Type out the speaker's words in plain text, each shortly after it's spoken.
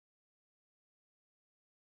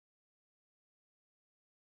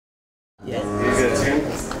Yeah. You good too?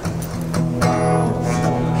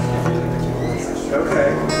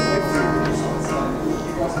 Okay.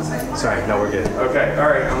 Sorry, no, we're good. Okay,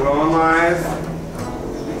 alright, I'm going live.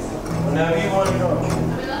 Whenever you want to go.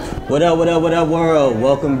 What up, world?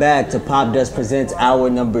 Welcome back to Popdust Presents Hour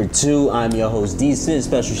Number 2. I'm your host, Decent.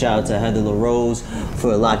 Special shout out to Heather LaRose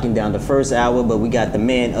for locking down the first hour, but we got the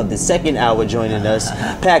man of the second hour joining us,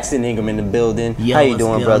 Paxton Ingram in the building. Yo, how you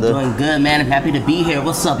doing, brother? I'm doing good, man. I'm happy to be here.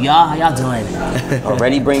 What's up, y'all? How y'all doing?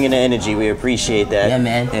 Already bringing the energy. We appreciate that. Yeah,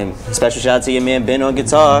 man. And special shout out to your man, Ben, on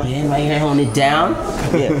guitar. Ben right here holding it down.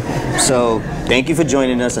 Yeah. So, thank you for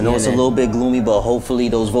joining us. I know it's man. a little bit gloomy, but hopefully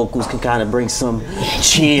those vocals can kind of bring some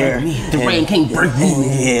cheer. The rain can't burn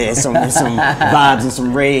me. Yeah, some vibes and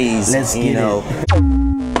some rays. Let's get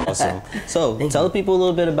it. Awesome. So, tell the people a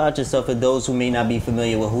little bit about yourself for those who may not be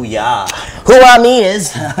familiar with who you are. Who I mean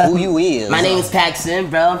is. Who you is. My name is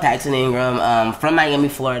Paxton, bro. I'm Paxton Ingram, from Miami,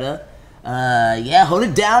 Florida. Yeah, hold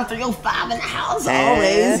it down, 305 in the house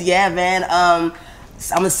always. Yeah, man.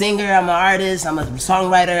 I'm a singer, I'm an artist, I'm a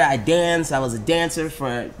songwriter, I dance. I was a dancer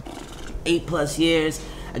for 8+ years.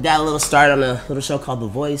 I got a little start on a little show called The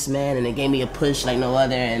Voice, man, and it gave me a push like no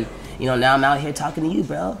other, and you know, now I'm out here talking to you,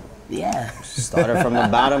 bro. Yeah. Started from the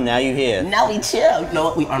bottom, now you here. Now we chill. You know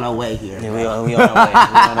what? We on our way here. Yeah, we on our way. We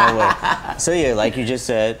on our way. So yeah, like you just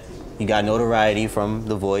said, you got notoriety from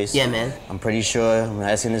The Voice. Yeah, man. I'm pretty sure I'm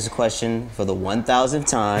asking this question for the 1,000th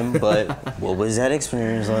time, but what was that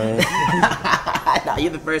experience like? No,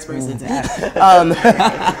 you're the first person to ask.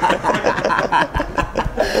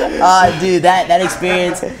 Dude, that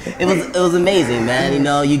experience, it was amazing, man. You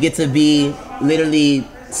know, you get to be literally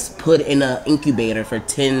put in an incubator for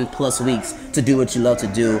 10+ weeks to do what you love to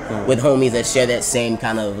do with homies that share that same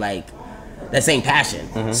kind of that same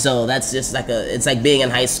passion. So that's just it's like being in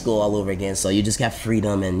high school all over again. So you just got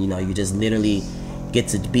freedom, and you know, you just literally get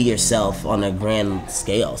to be yourself on a grand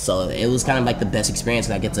scale. So it was kind of like the best experience.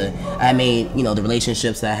 I made, you know, the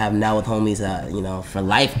relationships that I have now with homies, you know, for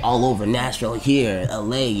life all over Nashville, here,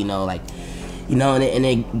 LA, you know, like, you know, and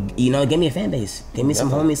it you know, it gave me a fan base, gave me some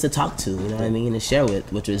homies to talk to, you know what I mean, and share with,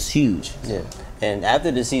 which was huge. Yeah. And after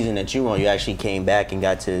the season that you won, you actually came back and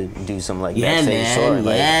got to do some backstage man. touring.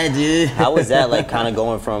 Yeah, dude. How was that kind of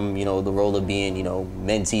going from, you know, the role of being, you know,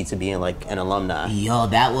 mentee to being an alumni? Yo,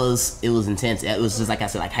 it was intense. It was just like I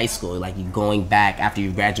said, like high school, like you going back after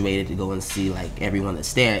you graduated to go and see everyone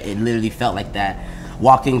that's there. It literally felt like that.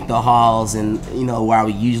 Walking the halls, and you know, where I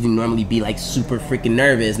would usually normally be super freaking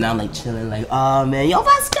nervous, now I'm chilling, oh man, yo,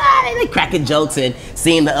 what's good? And cracking jokes and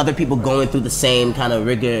seeing the other people going through the same kind of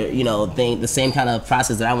rigor, you know, the same kind of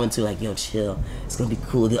process that I went to, yo, chill, it's gonna be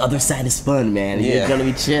cool. The other side is fun, man. Yeah. It's gonna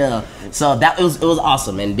be chill. So it was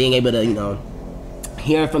awesome, and being able to, you know,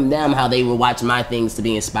 hear from them how they would watch my things to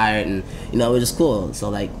be inspired, and you know, it was just cool. So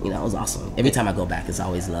you know, it was awesome. Every time I go back, it's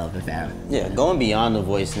always love and fam. Yeah, going beyond The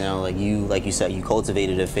Voice now, like you said, you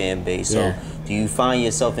cultivated a fan base. So do you find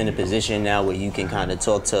yourself in a position now where you can kind of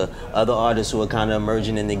talk to other artists who are kind of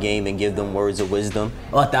emerging in the game and give them words of wisdom?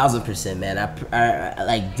 Oh, 1,000%, man.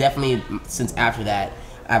 I definitely since after that,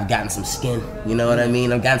 I've gotten some skin, you know what I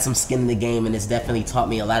mean? I've gotten some skin in the game, and it's definitely taught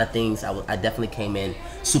me a lot of things. I definitely came in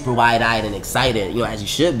super wide-eyed and excited, you know, as you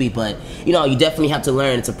should be, but, you know, you definitely have to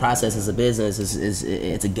learn. It's a process, it's a business,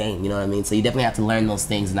 it's a game, you know what I mean? So you definitely have to learn those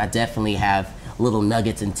things, and I definitely have little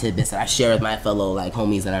nuggets and tidbits that I share with my fellow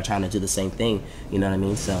homies that are trying to do the same thing, you know what I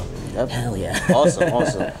mean? So, hell yeah.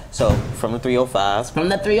 Awesome. So, from the 305. From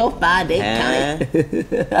the 305, they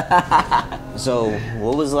counted. So,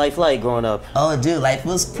 what was life like growing up? Oh, dude, life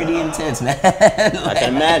was pretty intense, man. I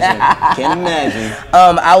can imagine.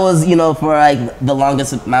 I was, you know, for the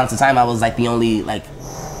longest amount of time, I was the only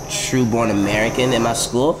true born American in my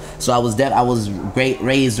school. So I was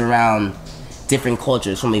raised around different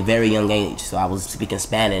cultures from a very young age. So I was speaking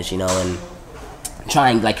Spanish, you know, and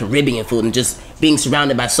trying Caribbean food, and just being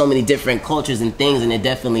surrounded by so many different cultures and things, and it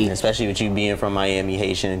definitely, especially with you being from Miami,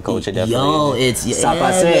 Haitian culture, definitely. Yo, it's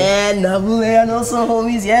man, I know some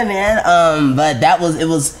homies, yeah, man. But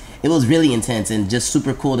it was really intense and just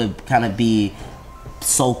super cool to kind of be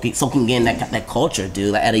soaking in that culture,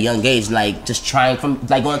 dude. At a young age, just trying from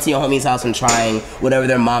going to your homie's house and trying whatever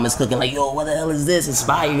their mom is cooking. Yo, what the hell is this?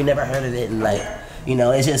 Inspire, you never heard of it, and you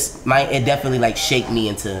know, it's just it definitely shaped me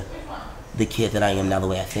into the kid that I am now, the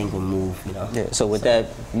way I think and move, you know. Yeah. So with that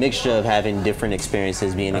mixture of having different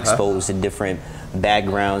experiences, being exposed to different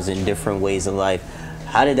backgrounds and different ways of life,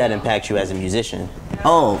 how did that impact you as a musician?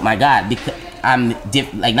 Oh my God, because I'm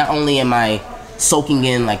not only am I soaking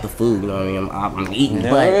in the food, you know what I mean, I'm eating,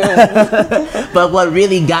 but but what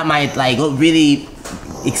really got my what really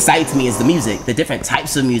excites me is the music, the different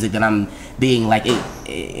types of music that I'm being like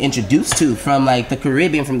introduced to, from like the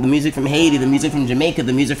Caribbean, from the music from Haiti, the music from Jamaica,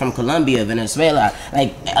 the music from Colombia, Venezuela.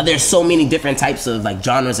 Like there's so many different types of like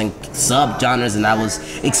genres and sub genres, and I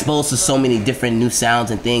was exposed to so many different new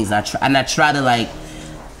sounds and things. And I try to like,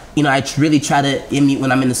 you know, I really try to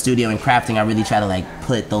when I'm in the studio and crafting, I really try to like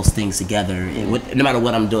put those things together, and no matter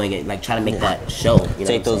what I'm doing, it like try to make that show. You know,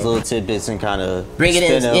 take those little tidbits and kind of bring it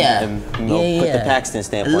in, and, you know, put the Paxton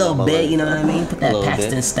stamp a on little them bit. You know what I mean? Put that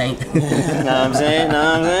Paxton stamp. Know what I'm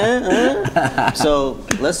saying? So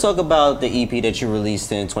let's talk about the EP that you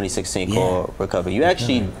released in 2016 called Recover. You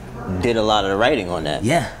actually did a lot of the writing on that.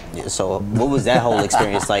 Yeah. So what was that whole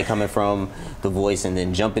experience like, coming from The Voice and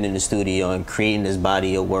then jumping in the studio and creating this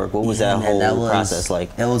body of work? What was that whole process like?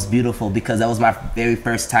 It was beautiful because that was my very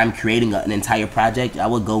first time creating an entire project. I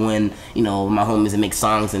would go in, you know, with my homies and make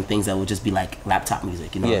songs and things that would just be like laptop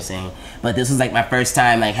music, you know what I'm saying? But this was like my first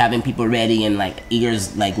time like having people ready and like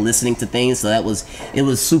ears like listening to things. So it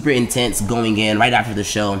was super intense going in right after the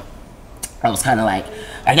show. I was kind of like,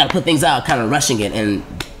 I gotta put things out, kind of rushing it, and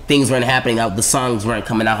things weren't happening out. The songs weren't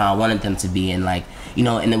coming out how I wanted them to be, and like, you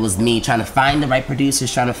know, and it was me trying to find the right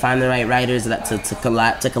producers, trying to find the right writers that to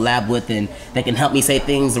collab with, and that can help me say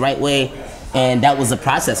things the right way. And that was a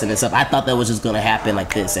process in itself. I thought that was just gonna happen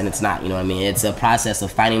like this, and it's not. You know what I mean? It's a process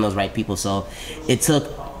of finding those right people. So it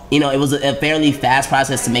took, you know, it was a fairly fast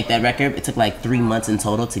process to make that record. It took like 3 months in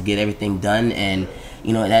total to get everything done, and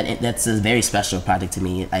you know, that's a very special project to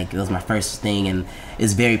me. Like, it was my first thing, and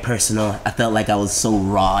it's very personal. I felt like I was so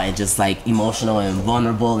raw and just like emotional and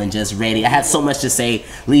vulnerable and just ready. I had so much to say,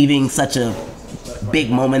 leaving such a big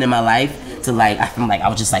moment in my life to like, I'm like, I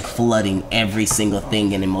was just like flooding every single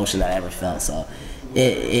thing and emotion that I ever felt. So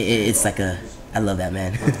it's like I love that,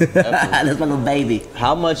 man. That's my little baby.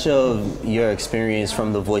 How much of your experience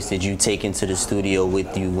from The Voice did you take into the studio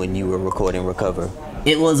with you when you were recording Recover?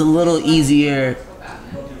 It was a little easier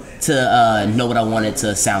to know what I wanted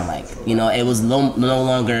to sound like. You know, it was no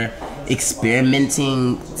longer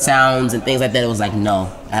experimenting sounds and things like that. It was like,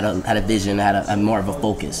 no, I had a vision, I had more of a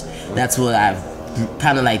focus. That's what I've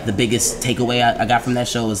kind of like the biggest takeaway I got from that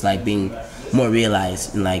show was like being more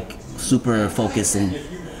realized and like super focused and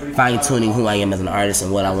fine-tuning who I am as an artist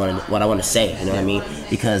and what I want to say. You know what I mean?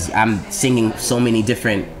 Because I'm singing so many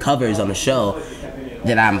different covers on the show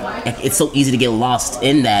that it's so easy to get lost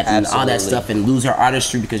in that and all that stuff and lose your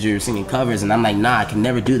artistry because you're singing covers. And I'm like, nah, I can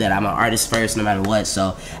never do that. I'm an artist first no matter what.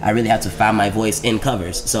 So I really have to find my voice in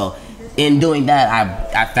covers. So in doing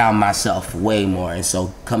that, I found myself way more. And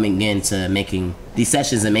so coming into making these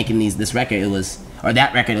sessions and making this record, it was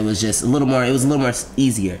just a little more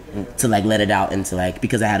easier to like let it out into like,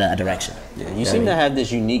 because I had a direction. Yeah, you seem to have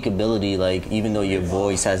this unique ability, like even though your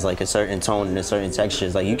voice has like a certain tone and a certain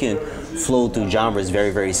textures, like you can flow through genres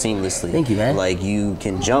very, very seamlessly. Thank you, man. Like you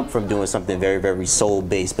can jump from doing something very, very soul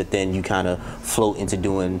based, but then you kind of float into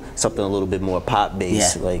doing something a little bit more pop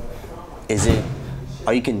based. Yeah. Like,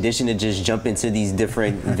 are you conditioned to just jump into these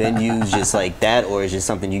different venues just like that, or is it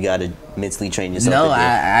something you got to mentally train yourself to do?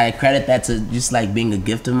 I credit that to just like being a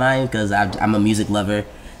gift of mine, because I'm a music lover.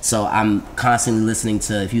 So I'm constantly listening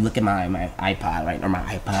to, if you look at my iPod, right, or my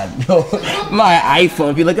iPod, no, my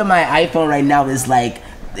iPhone. If you look at my iPhone right now, it's like,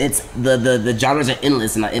 it's the genres are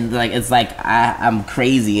endless, and it's like I'm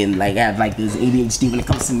crazy, and like I have like this ADHD when it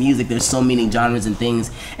comes to music. There's so many genres and things,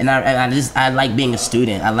 and I like being a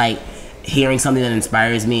student. I like hearing something that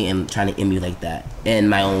inspires me and trying to emulate that in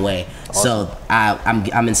my own way. Awesome. So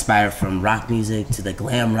I'm inspired from rock music to the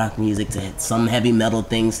glam rock music to some heavy metal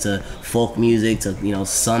things to folk music to, you know,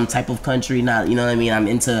 some type of country. Not, you know what I mean? I'm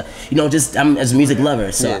into, you know, just I'm as a music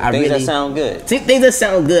lover. So yeah, things that sound good. Things that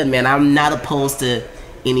sound good, man. I'm not opposed to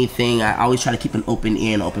anything. I always try to keep an open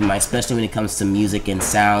ear and open mind, especially when it comes to music and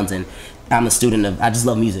sounds. And I'm a student of, I just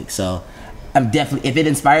love music. So I'm definitely, if it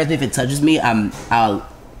inspires me, if it touches me,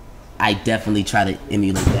 I definitely try to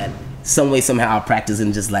emulate that some way, somehow. I'll practice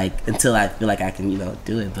and just like until I feel like I can, you know,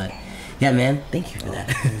 do it. But yeah, man, thank you for that.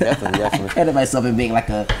 Definitely. I credit myself in being like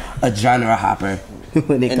a genre hopper.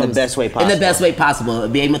 When it in the best way possible. In the best way possible.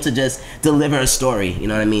 Be able to just deliver a story, you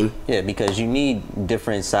know what I mean? Yeah, because you need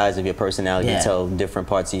different sides of your personality to tell different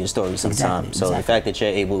parts of your story sometimes. Exactly, so the fact that you're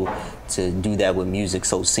able to do that with music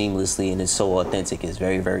so seamlessly and it's so authentic is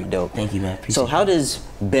very, very dope. Thank you, man. Appreciate so how does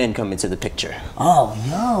Ben come into the picture? Oh,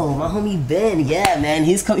 yo, my homie Ben. Yeah, man.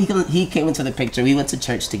 He came into the picture. We went to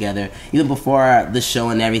church together even before the show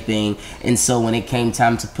and everything. And so when it came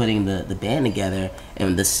time to putting the band together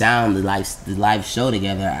and the sound, the live show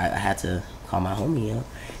together, I had to call my homie up.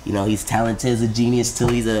 You know, he's talented, he's a genius too.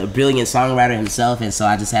 He's a brilliant songwriter himself, and so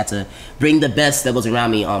I just had to bring the best that was around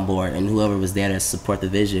me on board, and whoever was there to support the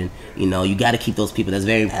vision. You know, you got to keep those people. That's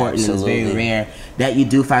very important. Absolutely. And it's very rare that you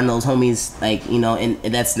do find those homies, like, you know, and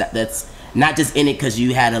that's not just in it because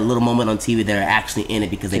you had a little moment on TV. They're actually in it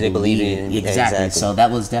because they believe in it. Exactly. So that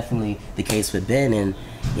was definitely the case with Ben, and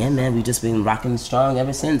yeah, man, we've just been rocking strong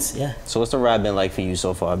ever since. Yeah. So what's the ride been like for you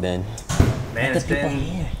so far, Ben? Man, it's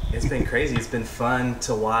been crazy. It's been fun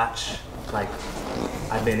to watch. Like,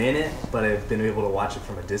 I've been in it, but I've been able to watch it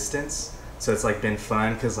from a distance. So it's like been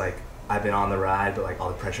fun because like I've been on the ride, but like all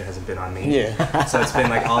the pressure hasn't been on me. Yeah. So it's been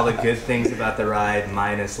like all the good things about the ride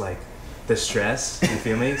minus like the stress. You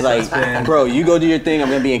feel me? So Like, it's been, bro, you go do your thing. I'm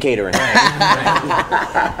gonna be in catering.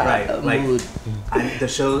 right. Like the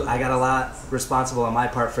show, I got a lot responsible on my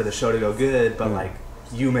part for the show to go good, but like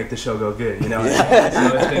you make the show go good. You know. So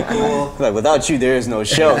it's been cool. Like, without you, there is no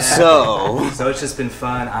show. So It's just been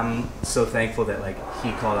fun. I'm so thankful that like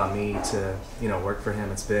he called on me to, you know, work for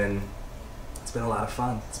him. It's been a lot of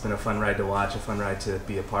fun. It's been a fun ride to watch, a fun ride to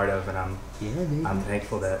be a part of, and I'm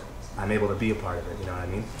thankful that I'm able to be a part of it. You know what I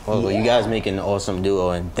mean? well, you guys make an awesome duo,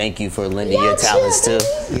 and thank you for lending your talents too.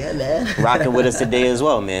 Yeah, man. Rocking with us today as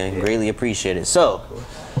well, man. Greatly appreciate it. So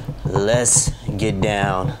let's get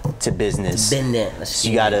down to business. Been there.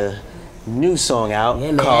 You got a new song out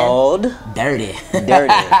Yeah, man. called Dirty.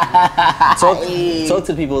 Dirty. Talk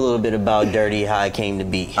to people a little bit about Dirty, how it came to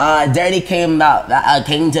be. Dirty came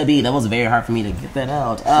to be. That was very hard for me to get that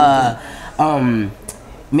out.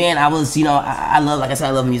 Man, I was, you know, I love, like I said,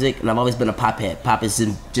 I love music, and I've always been a pop head. Pop has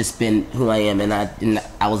just been who I am, and I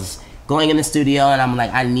was going in the studio, and I'm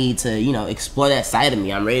like, I need to, you know, explore that side of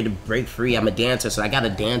me. I'm ready to break free. I'm a dancer, so I gotta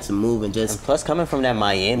dance and move and just. Plus, coming from that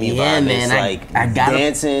Miami Yeah, vibe, man, it's like I gotta,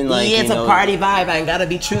 dancing, like, yeah, it's you know, a party vibe. I gotta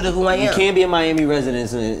be true to who I am. You can't be a Miami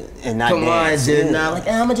resident and not Come dance. on, dude. Yeah. Nah, like,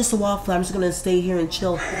 I'm just a wallflower. I'm just gonna stay here and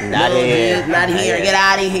chill. Not here. Dude, not here. Get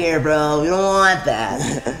out of here, bro. We don't want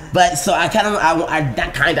that. But so I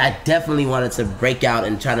definitely wanted to break out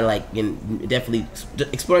and try to like, definitely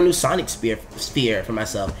explore a new sonic sphere for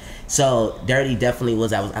myself. So Dirty definitely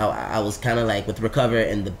was. I was kind of like with Recover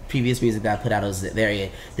and the previous music that I put out was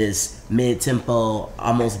this mid-tempo,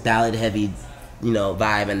 almost ballad-heavy, you know,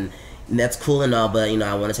 vibe, and that's cool and all. But you know,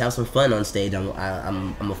 I wanted to have some fun on stage. I'm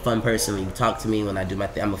a fun person. When you talk to me, when I do my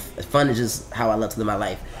thing, fun is just how I love to live my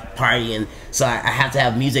life, partying. So I have to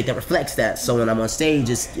have music that reflects that. So when I'm on stage,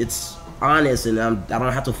 it's honest, and I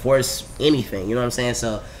don't have to force anything. You know what I'm saying?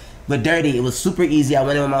 So. But Dirty, it was super easy. I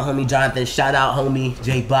went in with my homie Jonathan. Shout out homie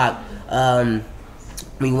J Bach.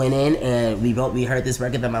 We went in and we heard this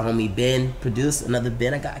record that my homie Ben produced. Another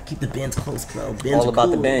Ben. I gotta keep the Bens close, bro. Ben's all about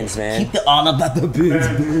cool. the Bens, man. Keep all about the Bens,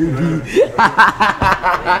 baby.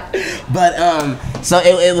 But so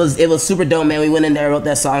it was super dope, man. We went in there, wrote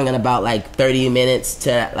that song in about like 30 minutes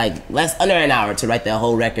to like under an hour to write that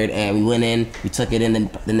whole record, and we went in, we took it in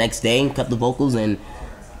the next day and cut the vocals, and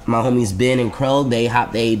my homies Ben and Crow, they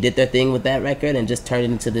did their thing with that record and just turned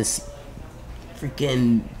it into this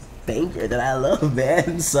freaking banger that I love,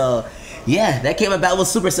 man. So yeah, that came about. It was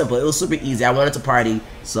super simple. It was super easy. I wanted to party,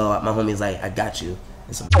 so my homie's like, I got you.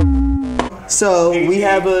 So we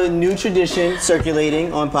have a new tradition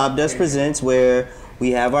circulating on Popdust Presents where we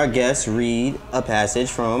have our guests read a passage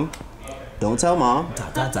from Don't Tell Mom. ...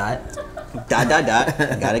 Gotta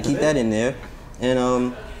keep that in there.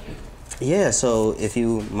 And yeah, so if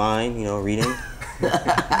you mind, you know, reading.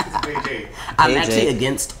 I'm actually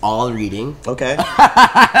against all reading. Okay. No,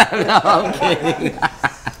 I'm kidding.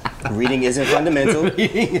 Reading isn't fundamental.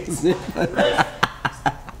 Reading isn't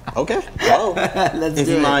Okay. Well, Let's if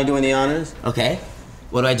do you it. mind doing the honors. Okay.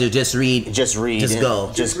 What do I do? Just read? Just read. Just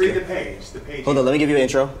go. Just read the page. The page. Hold on, let me give you an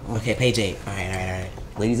intro. Okay, page 8. All right.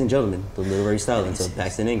 Ladies and gentlemen, the literary stylings of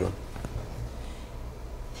Paxton Ingram.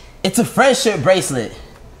 It's a friendship bracelet.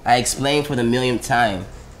 I explained for the millionth time.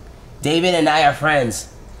 David and I are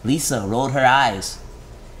friends. Lisa rolled her eyes.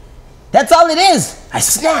 That's all it is! I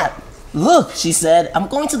snapped. Look, she said, I'm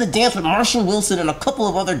going to the dance with Marshall Wilson and a couple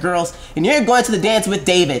of other girls, and you're going to the dance with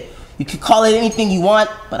David. You can call it anything you want,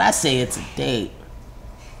 but I say it's a date.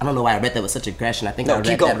 I don't know why I read that with such aggression. I think I read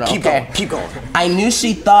keep that going, wrong. keep going. I knew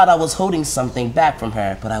she thought I was holding something back from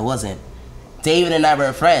her, but I wasn't. David and I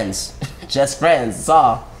were friends. Just friends, that's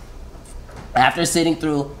all. After sitting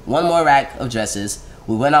through one more rack of dresses,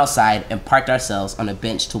 we went outside and parked ourselves on a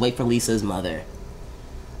bench to wait for Lisa's mother.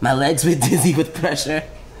 My legs were dizzy with pressure.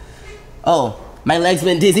 Oh, my legs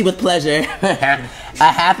went dizzy with pleasure.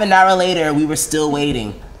 A half an hour later, we were still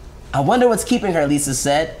waiting. I wonder what's keeping her, Lisa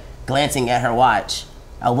said, glancing at her watch.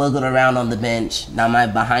 I wiggled around on the bench. Now my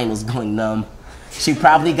behind was going numb. She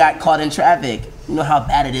probably got caught in traffic. You know how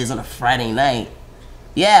bad it is on a Friday night.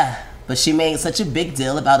 Yeah, but she made such a big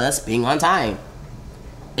deal about us being on time.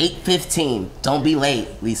 8:15, don't be late,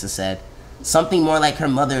 Lisa said. Something more like her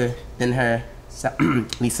mother than her,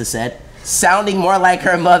 Lisa said. Sounding more like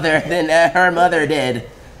her mother than her mother did.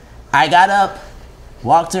 I got up,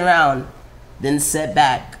 walked around, then sat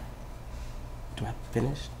back. Do I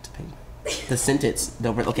finish the sentence?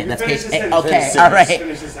 Okay, that's page 8. Okay, all right.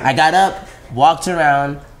 I got up, walked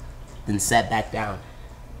around, then sat back down.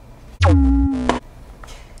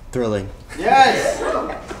 Thrilling. Yes!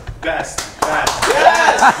 Best.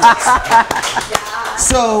 Yes!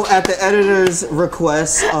 So, at the editor's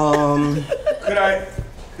request,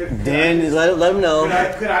 Dan, let him know.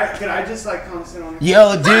 Could I just like come sit on it?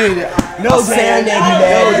 Yo, dude. No, Dan.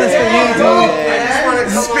 No, just for you, dude. I just want to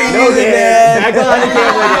come on. No, Dan. Back on the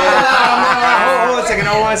camera, Dan. Hold on a second. I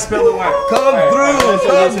don't want to spill the wine.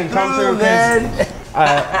 Come through, man. All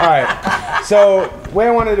right. So, the way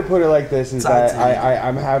I wanted to put it like this is that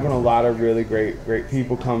I'm having a lot of really great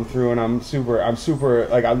people come through, and I'm super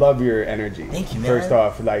like, I love your energy. Thank you, man. First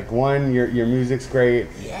off, like, one, your music's great,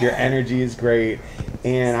 your energy is great,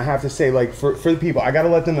 and I have to say, like, for the people, I gotta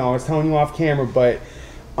let them know. I was telling you off camera, but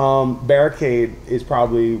Barricade is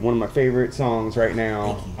probably one of my favorite songs right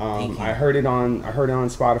now. Thank you. I heard it on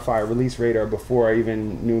Spotify Release Radar before I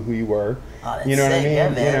even knew who you were. Oh, that's you know what I mean?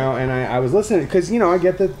 sick, yeah, you know, and I was listening because, you know, I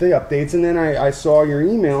get the updates, and then I saw your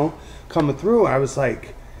email coming through. I was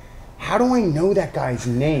like, how do I know that guy's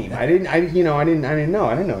name? I didn't know you're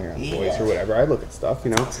on Voice or whatever. I look at stuff, you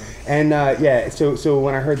know, and so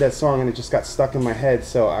when I heard that song and it just got stuck in my head,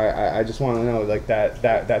 so I just want to know, like,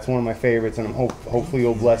 that's one of my favorites, and hopefully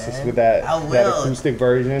you'll bless us with that acoustic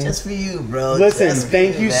version. Just for you, bro. Listen,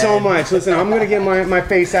 thank you so much. Listen, I'm gonna get my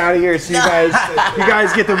face out of here so you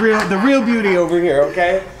guys get the real beauty over here,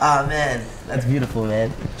 okay? Oh man, that's beautiful, man.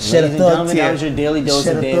 Ladies and gentlemen, that was your daily dose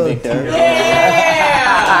of Dan Victor. Yeah!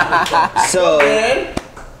 So,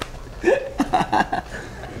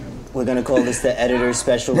 we're gonna call this the editor's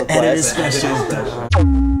special request.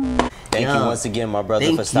 Thank you once again, my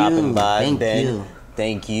brother, for stopping by. Ben,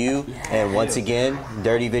 thank you. Yes. And once again,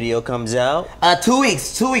 Dirty video comes out. 2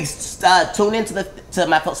 weeks. Tune into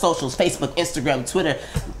my socials: Facebook, Instagram, Twitter,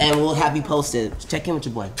 and we'll have you posted. Check in with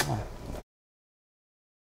your boy.